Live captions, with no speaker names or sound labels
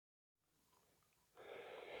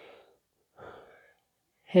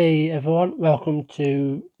Hey everyone, welcome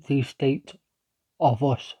to the State of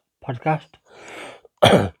Us podcast.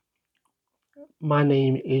 My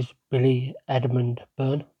name is Billy Edmund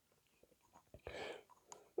Byrne.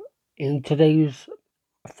 In today's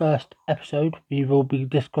first episode, we will be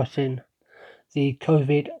discussing the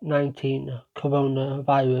COVID-19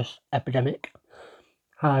 coronavirus epidemic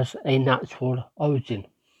has a natural origin.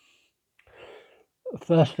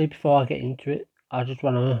 Firstly, before I get into it, I just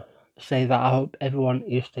want to say that I hope everyone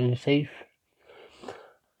is staying safe,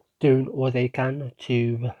 doing all they can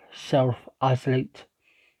to self-isolate.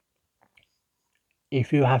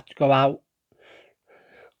 If you have to go out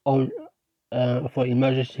on for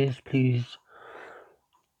emergencies, please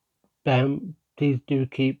do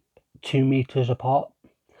keep 2 meters apart.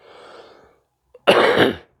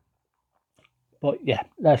 But yeah,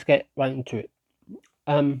 let's get right into it.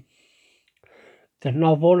 The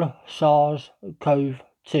novel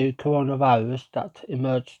SARS-CoV-2 coronavirus that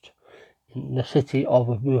emerged in the city of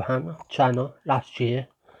Wuhan, China last year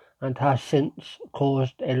and has since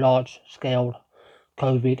caused a large-scale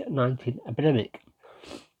COVID-19 epidemic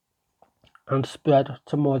and spread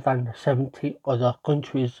to more than 70 other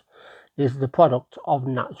countries is the product of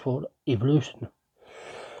natural evolution.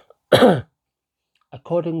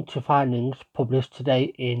 According to findings published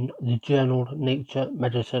today in the journal Nature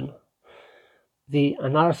Medicine, the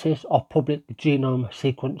analysis of public genome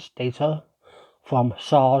sequence data from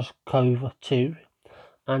SARS-CoV-2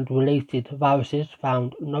 and related viruses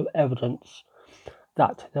found no evidence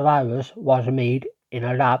that the virus was made in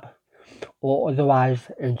a lab or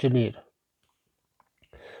otherwise engineered.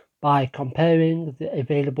 By comparing the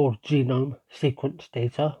available genome sequence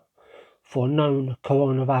data for known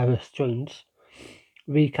coronavirus strains,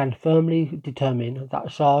 we can firmly determine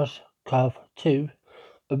that SARS-CoV-2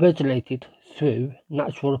 originated through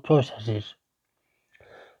natural processes,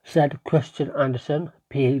 said Christian Anderson,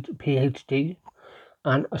 PhD,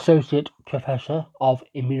 an associate professor of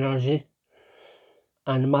immunology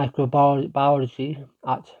and microbiology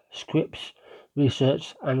at Scripps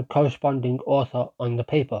Research and corresponding author on the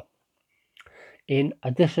paper. In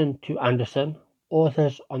addition to Anderson,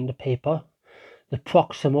 authors on the paper, the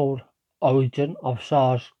proximal origin of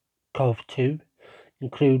SARS-CoV-2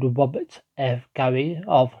 include Robert F. Gary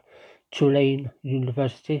of Tulane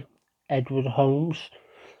University, Edward Holmes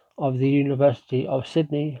of the University of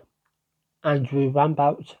Sydney, Andrew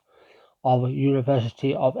Rambout of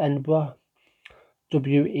University of Edinburgh,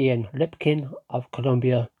 W. Ian Lipkin of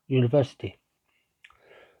Columbia University.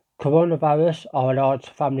 Coronavirus are a large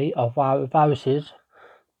family of viruses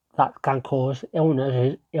that can cause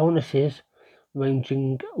illnesses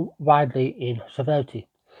ranging widely in severity.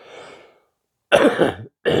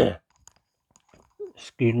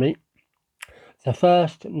 Excuse me. The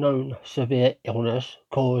first known severe illness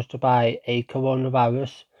caused by a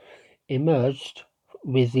coronavirus emerged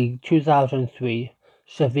with the 2003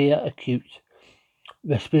 Severe Acute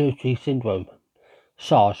Respiratory Syndrome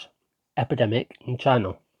 (SARS) epidemic in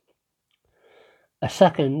China. A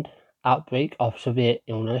second outbreak of severe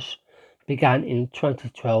illness began in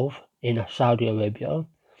 2012 in Saudi Arabia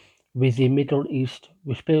with the Middle East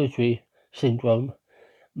Respiratory Syndrome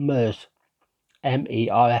 (MERS).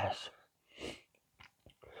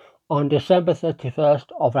 On December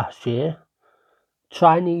 31st of last year,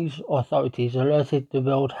 Chinese authorities alerted the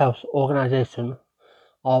World Health Organization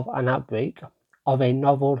of an outbreak of a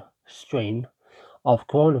novel strain of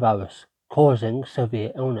coronavirus causing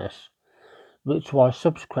severe illness, which was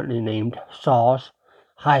subsequently named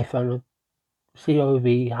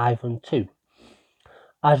SARS-CoV-2.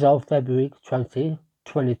 As of February 20,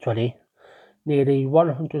 2020, nearly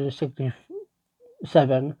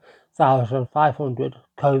 167,500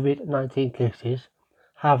 COVID-19 cases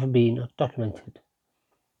have been documented,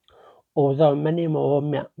 although many more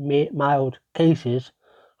mild cases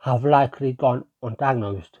have likely gone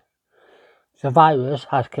undiagnosed. The virus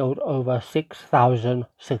has killed over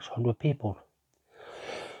 6,600 people.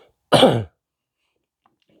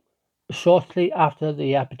 Shortly after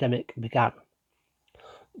the epidemic began,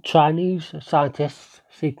 Chinese scientists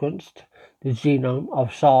sequenced the genome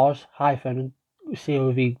of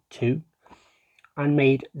SARS-CoV-2 and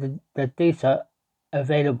made the data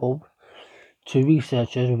available to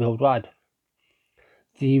researchers worldwide.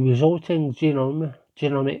 The resulting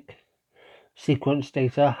genomic sequence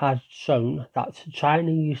data has shown that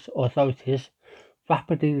Chinese authorities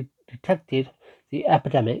rapidly detected the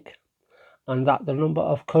epidemic and that the number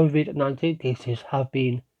of COVID-19 cases have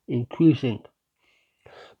been increasing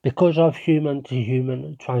because of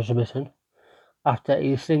human-to-human transmission after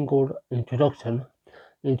a single introduction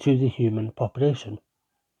into the human population.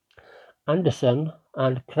 Anderson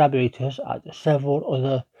and collaborators at several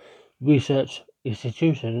other research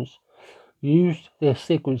institutions used this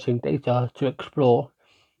sequencing data to explore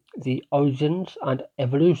the origins and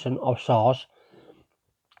evolution of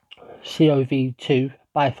SARS-CoV-2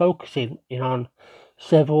 by focusing in on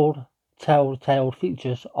several telltale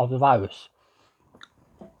features of the virus.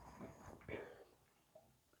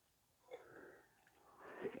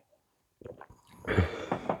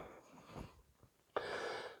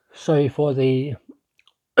 Sorry for the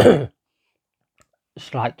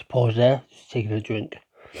slight pause there, just taking a drink.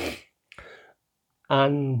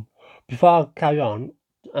 And before I carry on,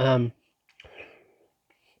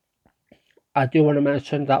 I do want to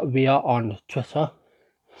mention that we are on Twitter.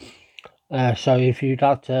 So if you'd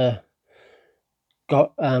like to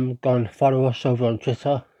go and follow us over on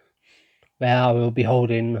Twitter, where I will be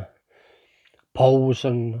holding polls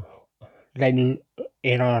and letting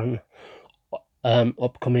in on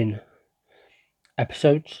upcoming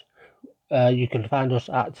episodes. You can find us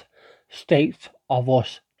at State of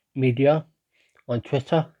Us Media on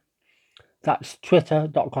Twitter. That's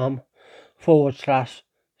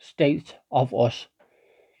twitter.com/State of Us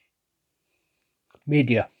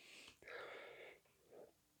Media.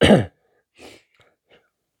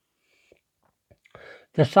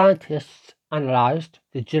 The scientists analysed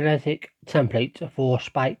the genetic template for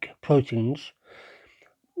spike proteins,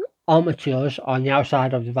 armatures on the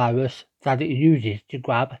outside of the virus that it uses to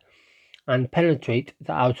grab and penetrate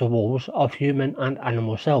the outer walls of human and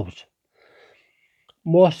animal cells.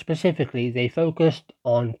 More specifically, they focused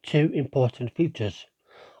on two important features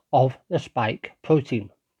of the spike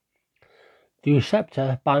protein: the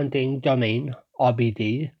receptor binding domain,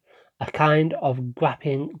 RBD, a kind of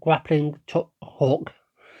grappling hook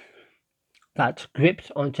that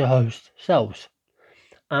grips onto host cells,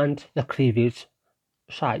 and the cleavage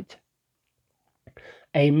site,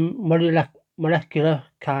 a molecular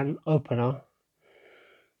can opener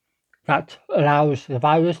that allows the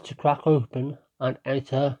virus to crack open and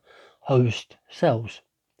enter host cells.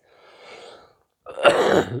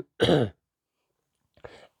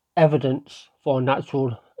 Evidence for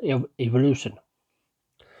natural evolution.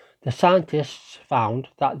 The scientists found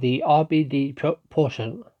that the RBD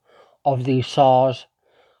portion of the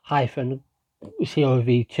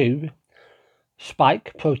SARS-CoV-2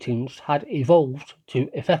 spike proteins had evolved to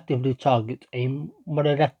effectively target a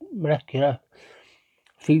molecular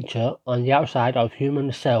feature on the outside of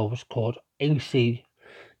human cells called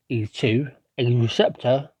ACE2, a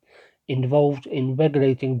receptor involved in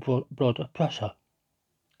regulating blood pressure.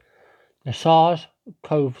 The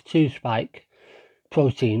SARS-CoV-2 spike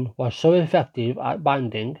protein was so effective at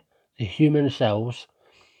binding the human cells,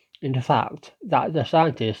 in fact, that the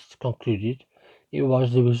scientists concluded it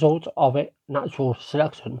was the result of a natural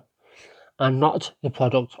selection and not the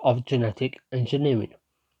product of genetic engineering.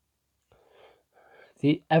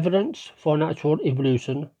 The evidence for natural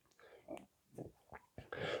evolution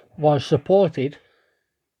was supported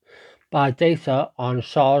by data on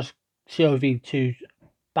SARS-CoV-2's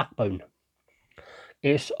backbone,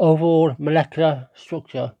 its overall molecular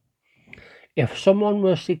structure. If someone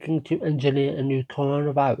were seeking to engineer a new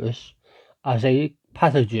coronavirus as a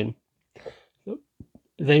pathogen,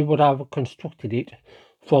 they would have constructed it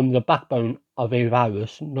from the backbone of a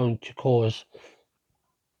virus known to cause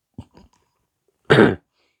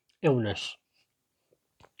illness.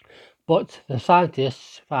 But the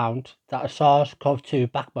scientists found that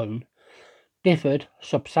SARS-CoV-2 backbone differed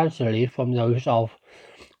substantially from those of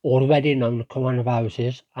already known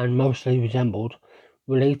coronaviruses and mostly resembled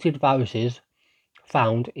related viruses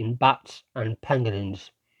found in bats and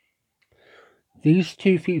pangolins. These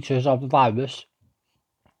two features of the virus,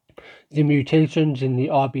 the mutations in the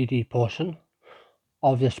RBD portion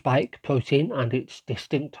of the spike protein and its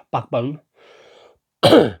distinct backbone,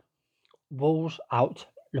 rules out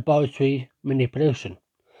laboratory manipulation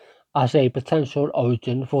as a potential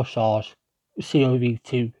origin for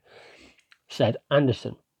SARS-CoV-2, said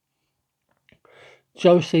Anderson.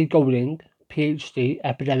 Josie Golding, PhD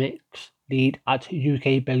epidemics lead at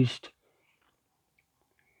UK-based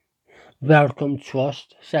Wellcome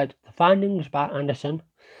Trust, said the findings by Anderson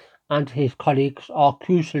and his colleagues are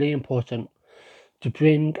crucially important to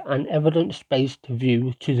bring an evidence-based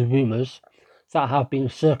view to the rumours that have been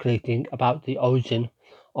circulating about the origin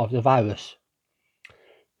of the virus.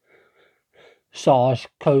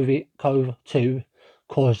 SARS-CoV-2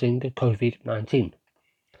 causing COVID-19.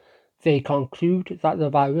 They conclude that the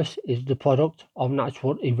virus is the product of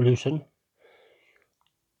natural evolution.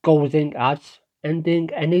 Golding adds, ending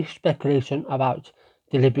any speculation about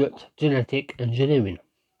deliberate genetic engineering.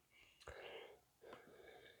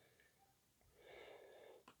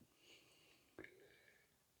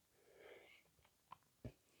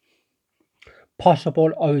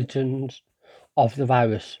 possible origins of the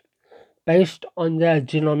virus. Based on their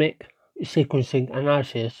genomic sequencing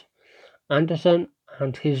analysis, Anderson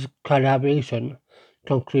and his collaboration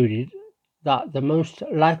concluded that the most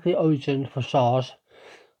likely origin for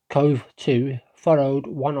SARS-CoV-2 followed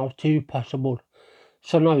one of two possible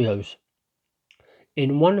scenarios.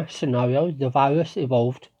 In one scenario, the virus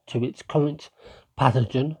evolved to its current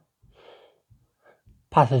pathogenic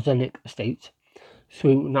state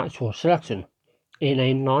through natural selection in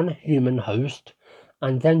a non-human host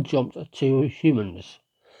and then jumped to humans.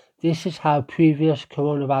 This is how previous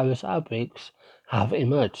coronavirus outbreaks have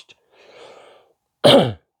emerged,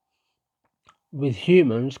 with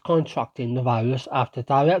humans contracting the virus after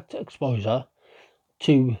direct exposure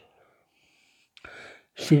to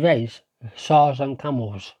cives, SARS and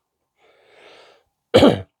camels.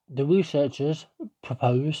 The researchers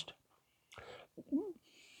proposed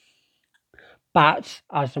bats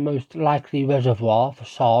as the most likely reservoir for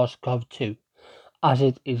SARS-CoV-2, as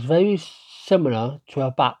it is very similar to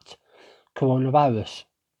a bat coronavirus.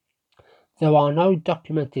 There are no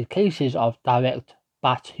documented cases of direct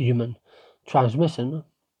bat-human transmission,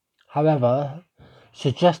 however,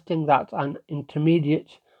 suggesting that an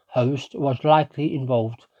intermediate host was likely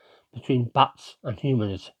involved between bats and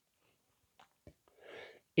humans.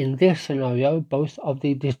 In this scenario, both of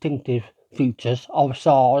the distinctive features of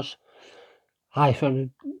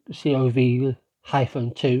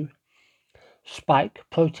SARS-CoV-2 spike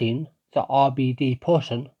protein, the RBD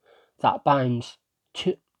portion that binds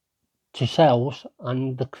to cells,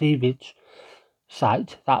 and the cleavage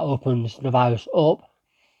site that opens the virus up,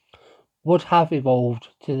 would have evolved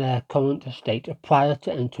to their current state prior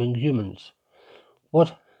to entering humans.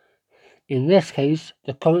 In this case,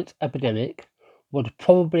 the current epidemic would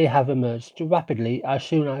probably have emerged rapidly as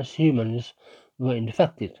soon as humans were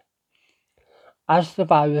infected. As the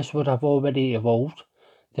virus would have already evolved,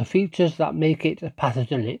 the features that make it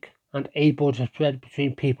pathogenic and able to spread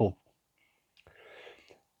between people.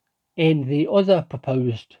 In the other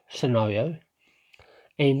proposed scenario,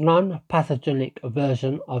 a non-pathogenic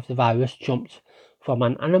version of the virus jumped from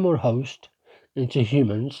an animal host into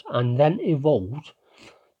humans and then evolved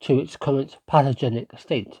to its current pathogenic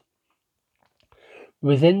state.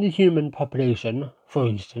 Within the human population, for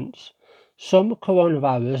instance, some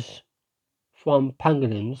coronavirus from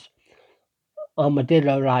pangolins,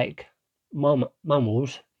 armadillo-like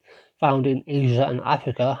mammals found in Asia and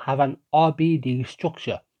Africa, have an RBD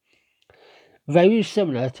structure, very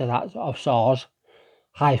similar to that of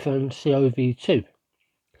SARS-CoV-2.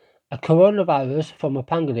 A coronavirus from a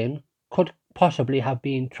pangolin could possibly have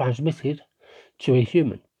been transmitted to a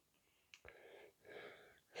human,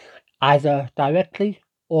 either directly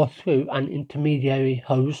or through an intermediary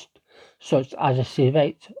host such as a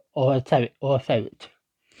civet or a ferret.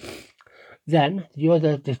 Then, the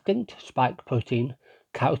other distinct spike protein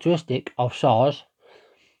characteristic of SARS,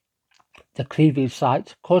 the cleavage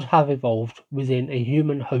site, could have evolved within a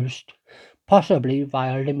human host, possibly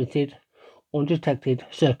via limited, undetected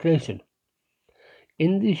circulation.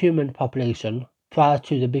 In the human population, prior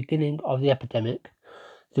to the beginning of the epidemic,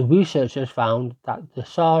 the researchers found that the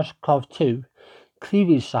SARS-CoV-2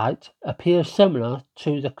 cleavage site appears similar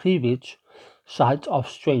to the cleavage site of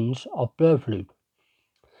strains of bird flu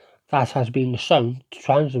that has been shown to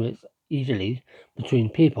transmit easily between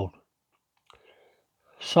people.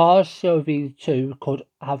 SARS-CoV-2 could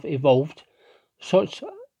have evolved such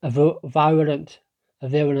a virulent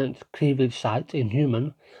cleavage site in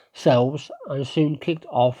human cells and soon kicked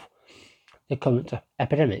off the current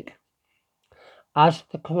epidemic, as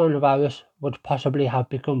the coronavirus would possibly have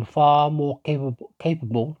become far more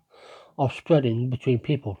capable of spreading between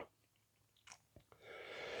people.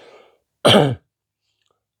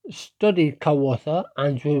 Study co-author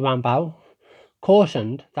Andrew Rambaugh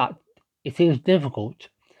cautioned that it is difficult,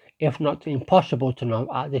 if not impossible, to know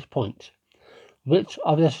at this point which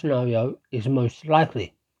of the scenario is most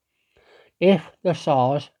likely. If the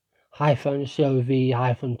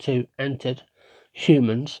SARS-CoV-2 entered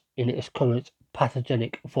humans in its current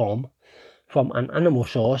pathogenic form from an animal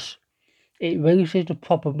source, it raises the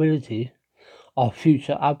probability of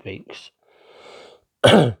future outbreaks,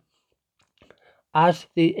 as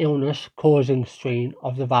the illness-causing strain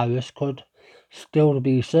of the virus could still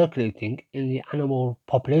be circulating in the animal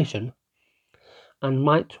population and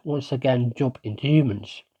might once again jump into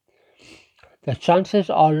humans. The chances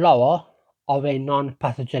are lower of a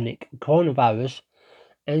non-pathogenic coronavirus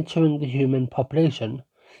entering the human population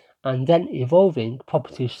and then evolving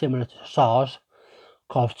properties similar to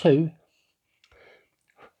SARS-CoV-2.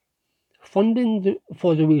 Funding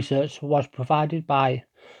for the research was provided by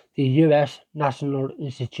the US National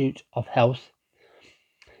Institute of Health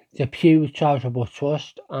the Pew Charitable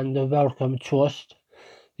Trust and the Wellcome Trust,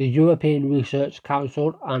 the European Research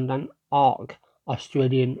Council, and an ARC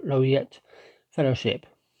Australian Laureate Fellowship.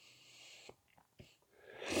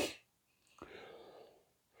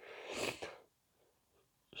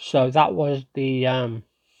 So that was the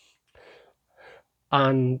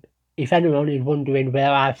and if anyone is wondering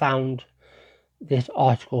where I found this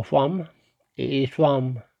article from, it is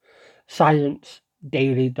from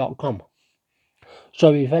ScienceDaily.com.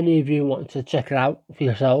 So if any of you want to check it out for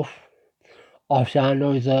yourself, obviously I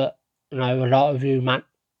know that a lot of you might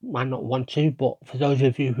not want to, but for those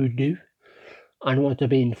of you who do and want to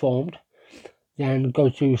be informed, then go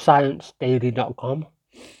to ScienceDaily.com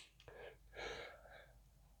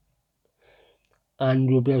and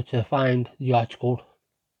you'll be able to find the article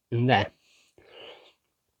in there.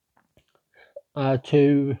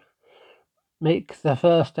 To make the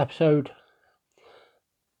first episode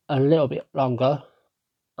a little bit longer,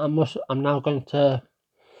 I'm now going to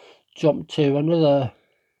jump to another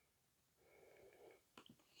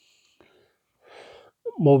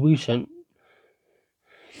more recent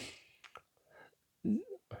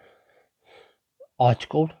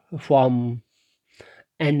article from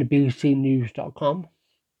NBCnews.com.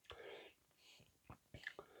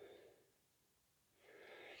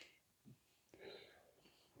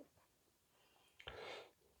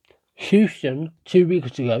 Houston, 2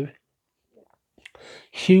 weeks ago,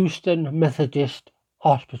 Houston Methodist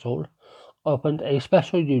Hospital opened a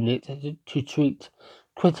special unit to treat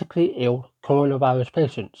critically ill coronavirus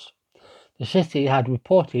patients. The city had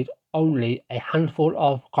reported only a handful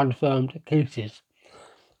of confirmed cases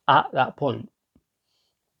at that point.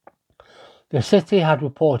 The city had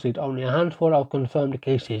reported only a handful of confirmed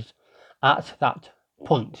cases at that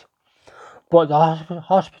point, but the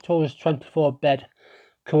hospital's 24-bed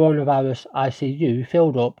coronavirus ICU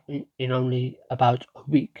filled up in only about a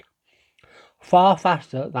week, far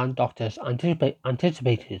faster than doctors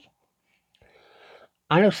anticipated.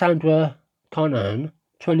 Alexandra Conahan,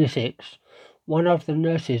 26, one of the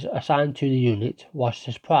nurses assigned to the unit, was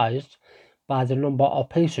surprised by the number of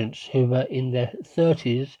patients who were in their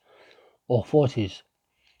 30s or 40s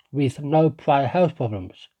with no prior health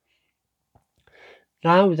problems.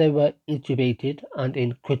 Now they were intubated and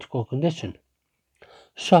in critical condition,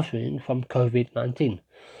 suffering from COVID-19,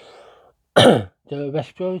 the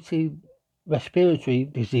respiratory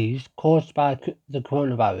disease caused by the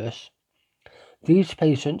coronavirus. These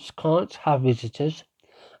patients can't have visitors,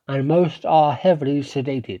 and most are heavily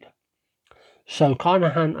sedated. So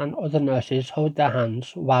Carnahan and other nurses hold their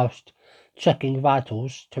hands whilst checking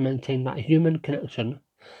vitals to maintain that human connection.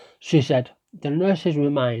 She said, the nurses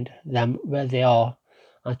remind them where they are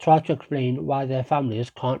and try to explain why their families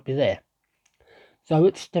can't be there, though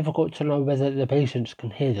it's difficult to know whether the patients can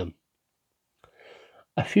hear them.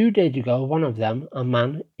 A few days ago, one of them, a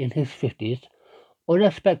man in his 50s,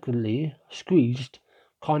 unexpectedly squeezed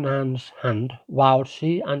Carnahan's hand while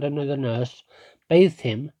she and another nurse bathed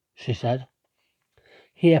him, she said.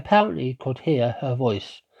 He apparently could hear her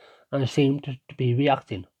voice and seemed to be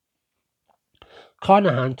reacting.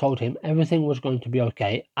 Carnahan told him everything was going to be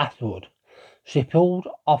okay afterward. She pulled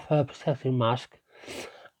off her protective mask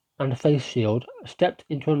and face shield, stepped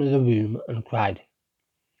into another room and cried.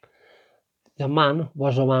 The man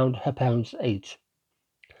was around her parents' age.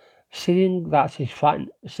 Seeing that is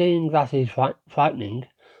frightening,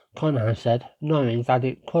 Carnahan said, knowing that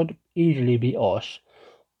it could easily be us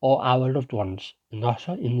or our loved ones in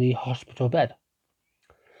the hospital bed.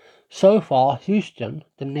 So far, Houston,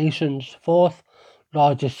 the nation's fourth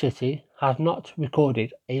largest city, has not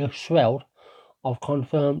recorded a shred of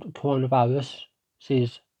confirmed coronavirus.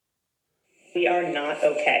 We are not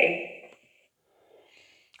okay.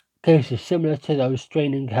 Cases similar to those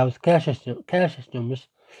straining healthcare systems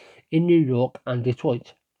in New York and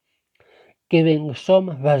Detroit, giving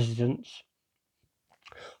some residents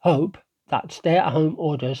hope that stay-at-home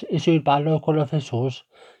orders issued by local officials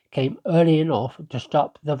came early enough to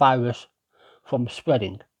stop the virus from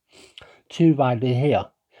spreading too widely here.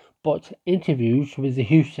 But interviews with the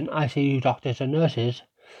Houston ICU doctors and nurses,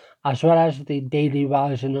 as well as the daily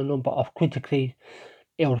rise in the number of critically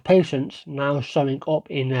ill patients now showing up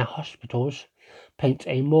in their hospitals, paint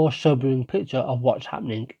a more sobering picture of what's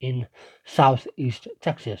happening in southeast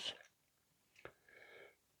Texas.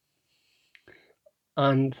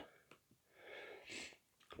 And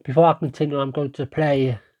before I continue, I'm going to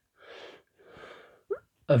play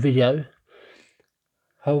a video.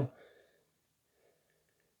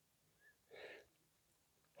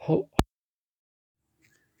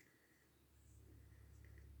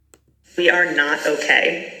 We are not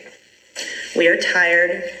okay. We are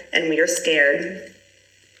tired and we are scared.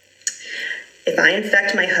 If I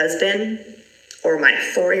infect my husband or my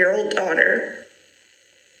 4-year-old daughter,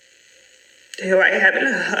 who I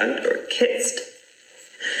haven't hugged or kissed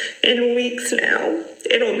in weeks now,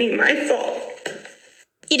 it'll be my fault.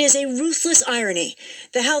 It is a ruthless irony.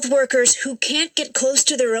 The health workers who can't get close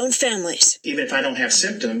to their own families. Even if I don't have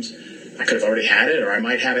symptoms, I could have already had it, or I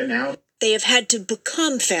might have it now. They have had to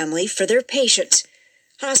become family for their patients.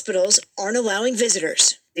 Hospitals aren't allowing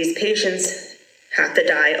visitors. These patients have to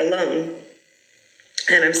die alone.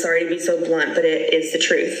 And I'm sorry to be so blunt, but it is the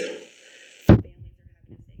truth. Families are having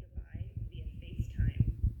to say goodbye via FaceTime.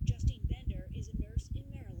 Justine Bender is a nurse in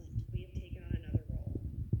Maryland. We have taken on another role.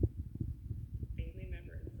 Family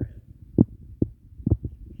member and friend.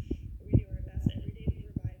 We do our best every day to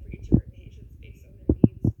provide for each of our patients based on their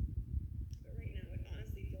needs. But right now, it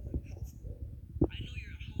honestly feels impossible. I know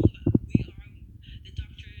you're at home, but we are the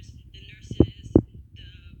doctors, the nurses, the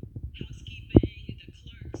housekeeping, the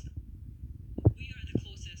clerks. We are the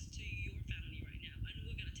closest to your family right now, and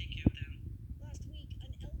we're gonna take care of them. Last week,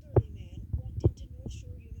 an elderly man walked into North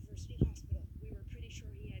Shore University Hospital. We were pretty sure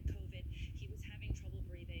he had COVID. He was having trouble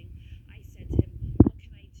breathing. I said to him, what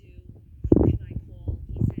can I do? Who can I call?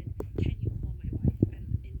 He said, can you call my wife? And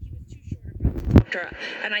he was too short of breath. Doctor,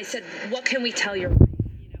 and I said, what can we tell your wife?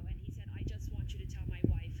 And he said, I just want you to tell my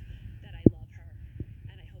wife that I love her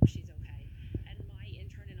and I hope she's okay. And my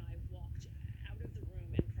intern and I walked out of the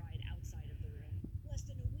room and cried outside of the room. Less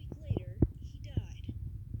than a week later, he died.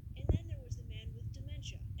 And then there was the man with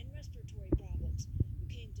dementia and respiratory problems who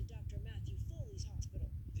came to Dr. Matthew Foley's hospital.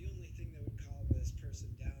 The only thing that would calm this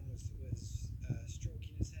person down was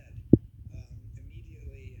stroking his head.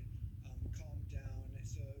 Immediately calmed down.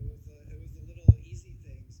 So it was the little easy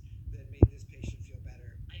things that made this patient feel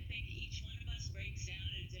better. I think each one of us breaks down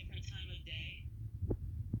at a different time of day,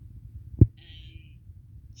 and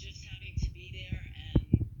just having to be there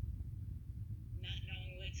and not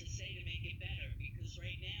knowing what to say to make it better, because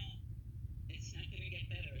right now it's not going to get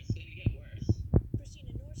better, it's going to get worse.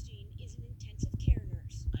 Christina Norstein is an intensive care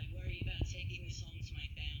nurse. I worry about taking this home to my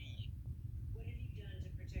family. What have you done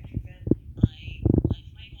to protect your family? I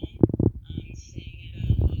left my home. I'm staying at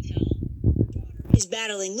a hotel. Her daughter is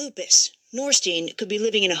battling lupus. Norstein could be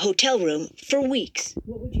living in a hotel room for weeks.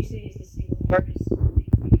 What would you say is the single hardest thing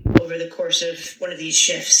for you over the course of one of these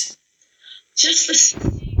shifts? Just the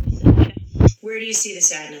sadness. Where do you see the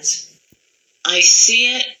sadness? I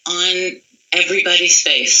see it on everybody's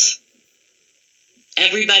face.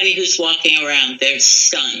 Everybody who's walking around, they're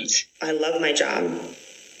stunned. I love my job.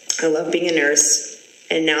 I love being a nurse.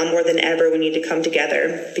 And now more than ever, we need to come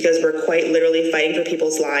together because we're quite literally fighting for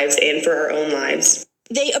people's lives and for our own lives.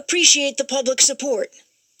 They appreciate the public support.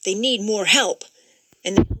 They need more help.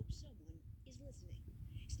 And they hope someone is listening.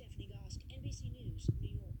 Stephanie Gosk, NBC News, New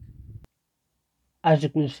York. As you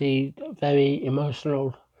can see, very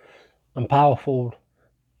emotional and powerful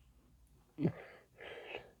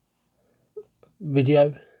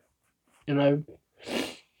video,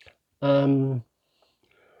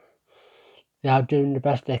 they are doing the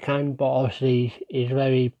best they can, but obviously it's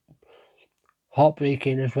very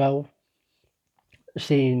heartbreaking as well,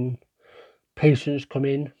 seeing patients come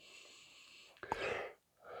in.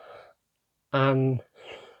 And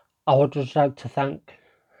I would just like to thank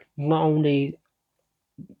not only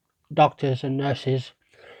doctors and nurses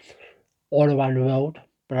all around the world,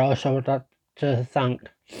 but I also would like to thank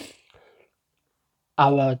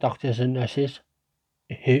our doctors and nurses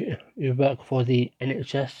who work for the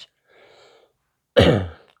NHS.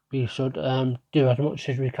 We should do as much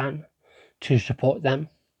as we can to support them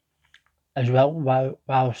as well,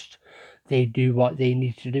 whilst they do what they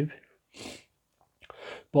need to do.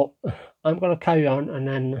 But I'm going to carry on, and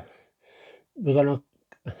then we're going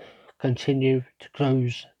to continue to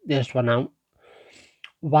close this one out.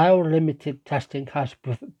 While limited testing has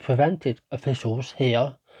prevented officials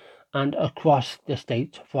here and across the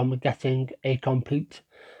state from getting a complete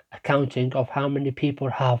accounting of how many people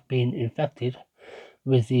have been infected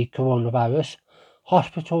with the coronavirus,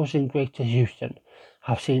 hospitals in Greater Houston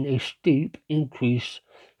have seen a steep increase,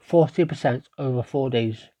 40% over 4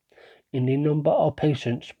 days, in the number of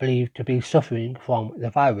patients believed to be suffering from the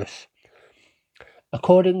virus.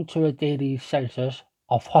 According to a daily census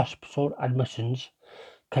of hospital admissions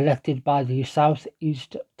collected by the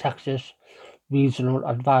Southeast Texas Regional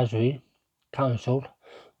Advisory Council,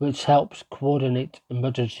 which helps coordinate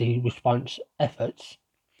emergency response efforts,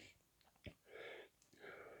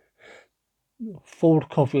 full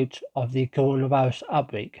coverage of the coronavirus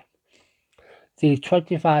outbreak. The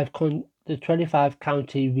 25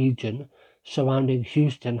 county region surrounding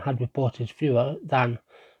Houston had reported fewer than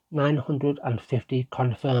 950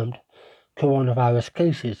 confirmed coronavirus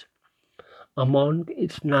cases among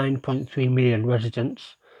its 9.3 million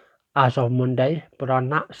residents as of Monday, but on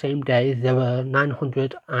that same day there were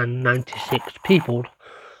 996 people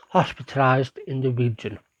hospitalized in the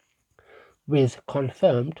region with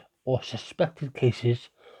confirmed or suspected cases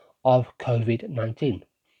of COVID-19.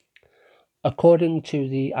 According to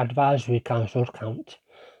the Advisory Council count,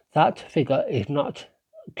 that figure is not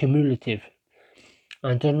cumulative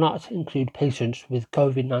and does not include patients with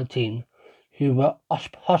COVID-19 who were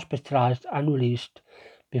hospitalized and released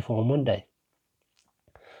before Monday.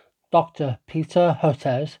 Dr. Peter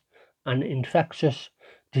Hotez, an infectious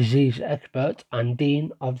disease expert and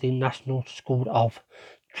dean of the National School of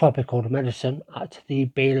Tropical Medicine at the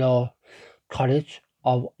Baylor College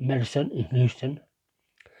of Medicine in Houston,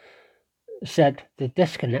 said the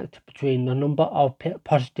disconnect between the number of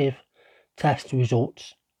positive test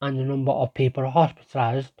results and the number of people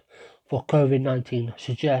hospitalized for COVID-19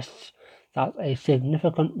 suggests that a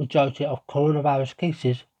significant majority of coronavirus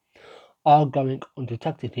cases are going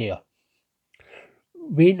undetected here.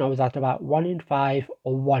 We know that about 1 in 5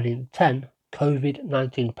 or 1 in 10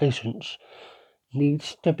 COVID-19 patients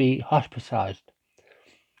needs to be hospitalized.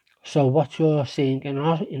 So what you're seeing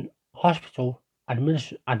in hospital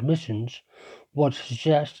admissions would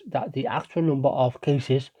suggest that the actual number of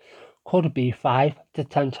cases could be 5 to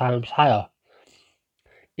 10 times higher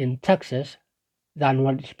in Texas than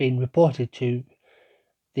what it's been reported to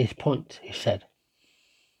this point, he said.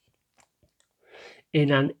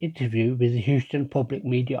 In an interview with the Houston Public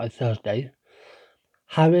Media on Thursday,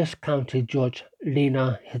 Harris County Judge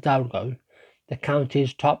Lina Hidalgo, the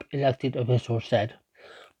county's top elected official, said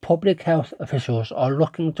public health officials are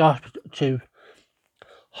looking to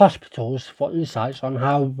hospitals for insights on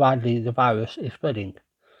how badly the virus is spreading.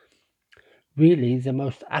 Really, the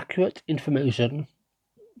most accurate information,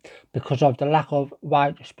 because of the lack of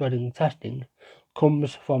widespreading testing,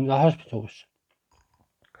 comes from the hospitals.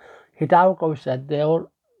 Hidalgo said they're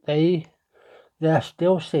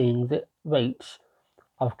still seeing the rates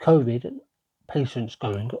of COVID patients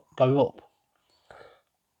going up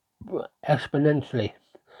exponentially.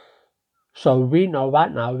 So we know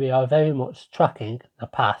right now we are very much tracking the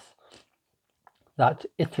path that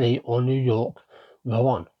Italy or New York were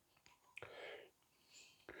on.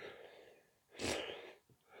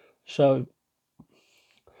 So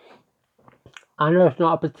I know it's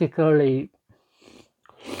not a particularly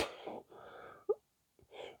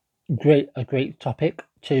great topic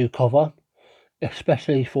to cover,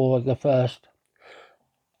 especially for the first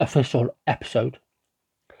official episode,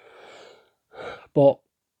 but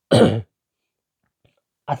I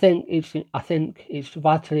think it's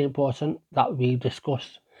vitally important that we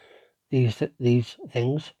discuss these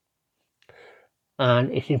things,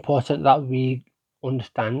 and it's important that we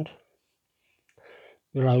understand,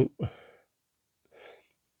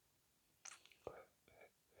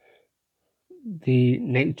 the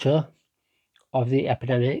nature of the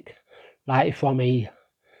epidemic, like from a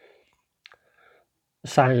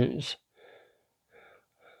science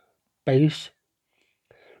base,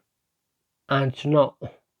 and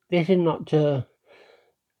this is not to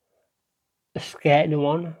scare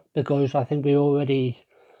anyone, because I think we're already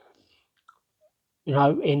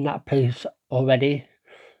in that place already.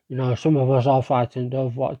 Some of us are frightened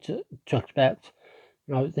of what to expect.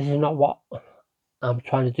 This is not what I'm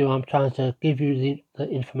trying to do. I'm trying to give you the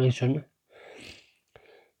information,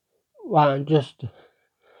 and just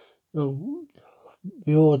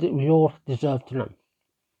we all deserve to know.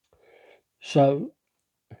 So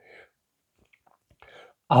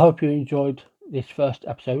I hope you enjoyed this first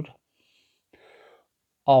episode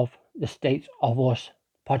of the State of Us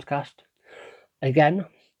podcast. Again,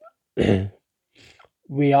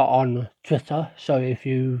 we are on Twitter, so if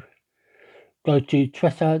you go to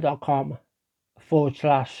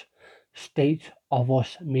twitter.com/State of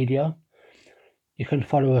Us Media, you can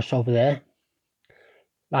follow us over there.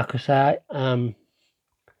 Like I say,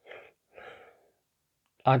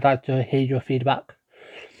 I'd like to hear your feedback,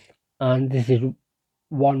 and this is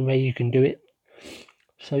one way you can do it.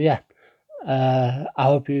 So yeah, I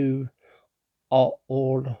hope you are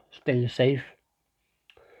all staying safe.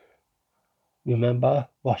 Remember,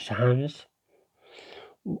 wash your hands,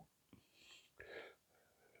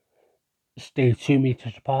 stay 2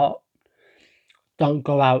 meters apart, don't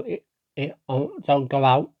go out,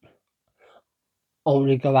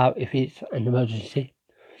 only go out if it's an emergency.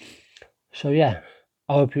 So yeah,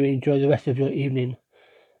 I hope you enjoy the rest of your evening,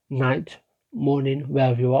 night, morning,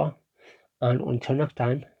 wherever you are, and until next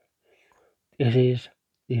time, this is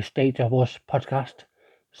the State of Us podcast,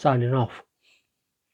 signing off.